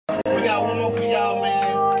got one more for y'all,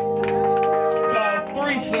 man. Called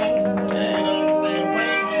Threesome. You know what I'm saying?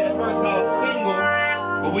 Wayne had it first called Single,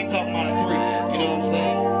 but we talking about a threesome. You know what I'm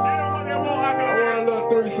saying? I want a little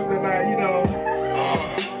threesome tonight, you know.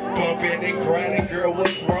 Bumping and grinding, girl,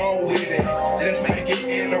 what's wrong with it? Let's make it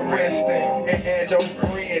interesting and add your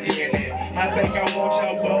friend in it. I think I want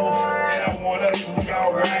y'all both, and I want us to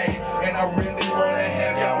y'all right. And I really want to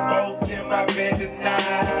have y'all both in my bed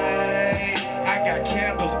tonight. I got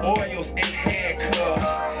candles, oils, and handcuffs,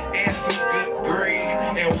 and some good green,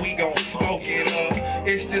 and we gon' smoke it up.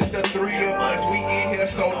 It's just the three of us, we in here,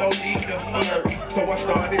 so no need to flirt. So I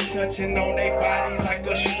started touching on they body like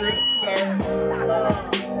a stripper.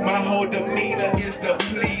 My whole demeanor is to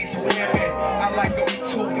please women. I like them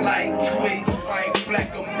too, like twigs, white,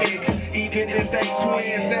 black, or mix. Even if they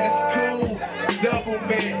twins, that's cool. Double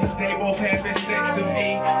mix, they both having sex to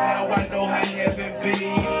me. Now I know how heaven be.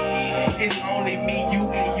 It's only me, you,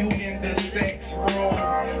 and you in the sex room.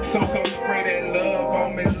 So come spray that love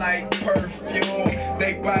on me like perfume.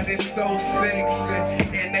 They body so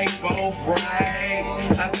sexy, and they both right.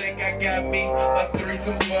 I think I got me a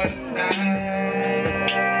threesome for tonight.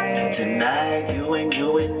 Tonight, you and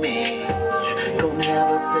me gonna have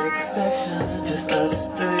a sex session, just us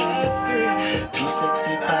three. Two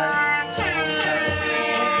sexy bodies on top of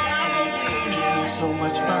me. It's gonna be so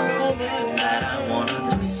much fun. Tonight I want a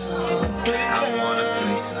threesome. I want a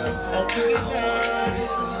threesome. I want a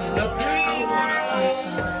threesome. I want a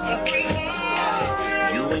threesome.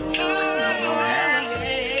 Tonight, you and me gonna have a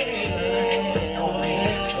sex session. It's gonna be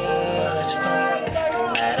so much fun.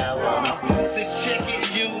 Tonight I want a threesome. Check it,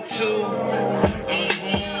 YouTube.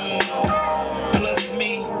 Plus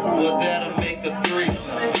me, well that'll make a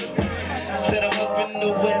threesome. Set 'em up in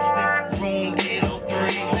the Westin, room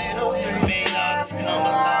 803. May y'all just come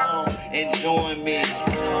along and join me.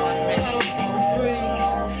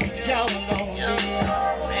 Y'all lonely.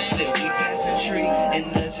 Say we pass the tree in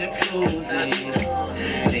the jacuzzi.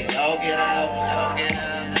 They all get out,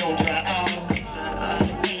 don't dry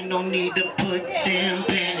out. Ain't no need to put them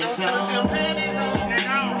panties on.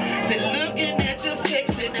 Say looking at your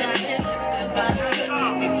sexy body,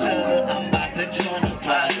 each other, I'm about to join the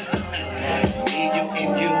party. Me, you,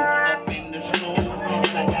 and you up in this room.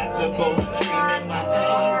 I got you both screaming my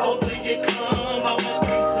name. Both of you come, I want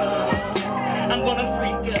threesome. I'm gonna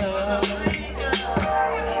freak out.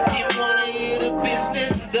 Give one of you the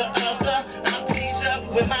business, the other I'll tease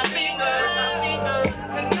up with my fingers.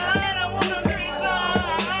 Tonight I want a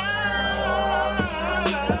threesome.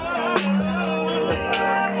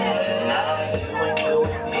 Tonight, you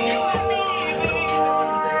and me gonna have a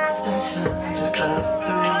sex session, just us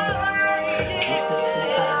three. Two sexy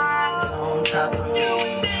bodies on top of me.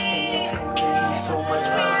 It's gonna be so much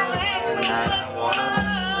fun. Tonight I want a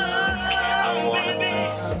threesome. I want a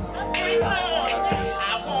threesome. I want a threesome.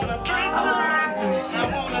 I want a threesome. I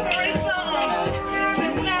want a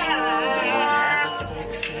threesome. Tonight we have a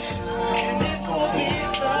sex session. It's gonna be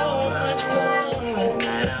so much fun.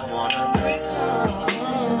 Tonight I want a threesome.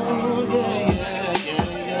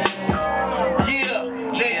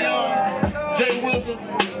 Jae Wizzle.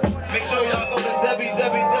 Make sure y'all go to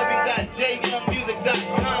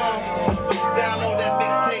www.jaemusic.com. Download that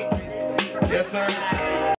mixtape. Yes, sir.